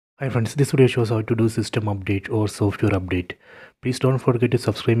Hi friends, this video shows how to do system update or software update. Please don't forget to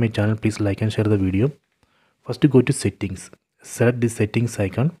subscribe my channel. Please like and share the video. First, go to settings. Select the settings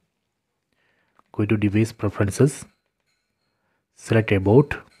icon. Go to device preferences. Select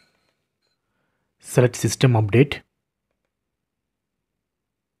about. Select system update.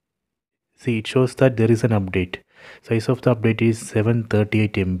 See, it shows that there is an update. Size of the update is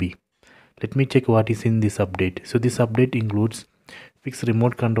 738 MB. Let me check what is in this update. So this update includes fix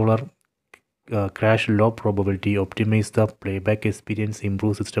remote controller crash low probability, optimize the playback experience,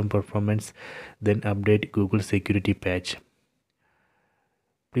 improve system performance, then update Google security patch.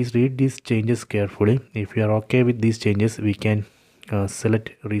 Please read these changes carefully. If you are okay with these changes, we can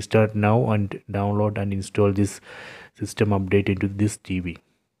select restart now and download and install this system update into this TV.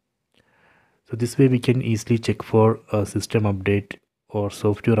 So this way we can easily check for a system update or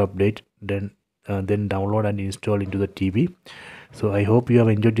software update, then download and install into the TV. So I hope you have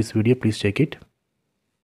enjoyed this video. Please check it.